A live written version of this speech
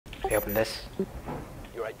You open this.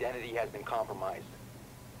 Your identity has been compromised.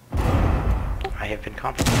 I have been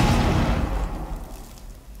compromised.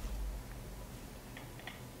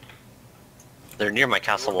 They're near my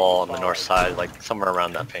castle wall on the north side, like somewhere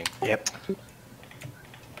around that ping. Yep.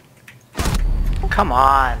 Come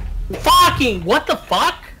on. Fucking what the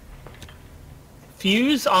fuck?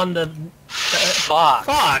 Fuse on the Fuck.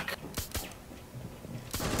 fuck.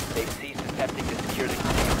 They've ceased attempting to secure the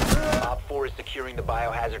container. Op 4 is securing the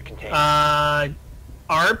biohazard container.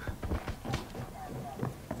 Arb.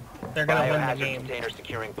 They're gonna win the Biohazard game. container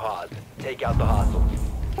securing paused. Take out the hostiles.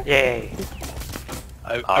 Yay.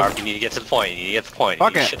 You need to get to the point. You need to get to the point.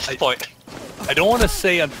 Fuck You it. should get to the point. I don't want to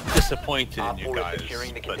say I'm disappointed in Op you 4 is guys,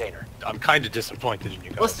 securing the but container. I'm kind of disappointed in you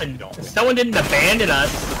guys. Listen, You don't. someone didn't abandon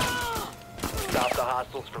us. Stop the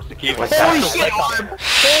hostiles from securing. What's Holy that? shit, Arb!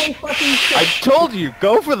 Holy fucking shit! I told you,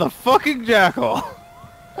 go for the fucking jackal.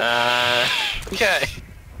 Okay.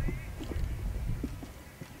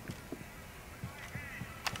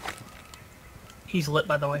 He's lit,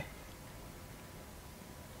 by the way.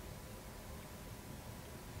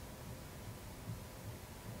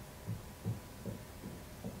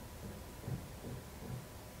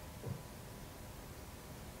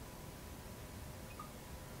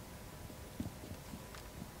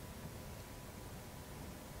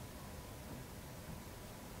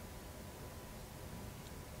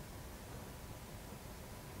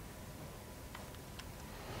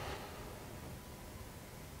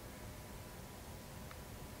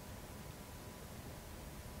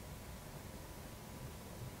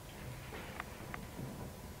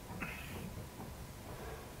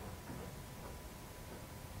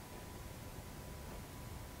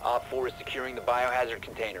 Op 4 is securing the biohazard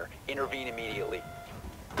container. Intervene immediately.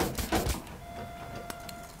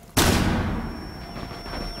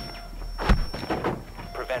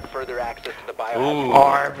 Prevent further access to the biohazard. Ooh.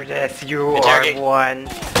 Arbidus, you Interrogate. are one.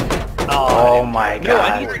 Oh my No,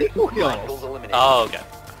 I god. need equal kills. Hostiles eliminated. Oh, okay.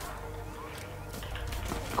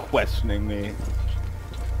 Questioning me.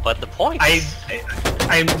 But the point.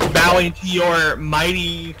 I'm bowing to your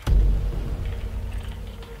mighty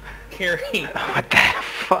carry. What the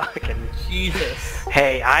fucking... Jesus.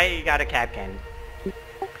 Hey, I got a Capcan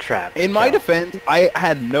trap. In my so- defense, I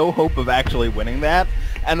had no hope of actually winning that,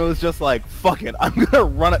 and it was just like, fuck it, I'm gonna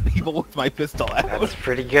run at people with my pistol out. That's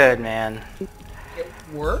pretty good, man. It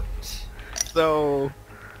worked. So,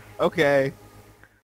 okay.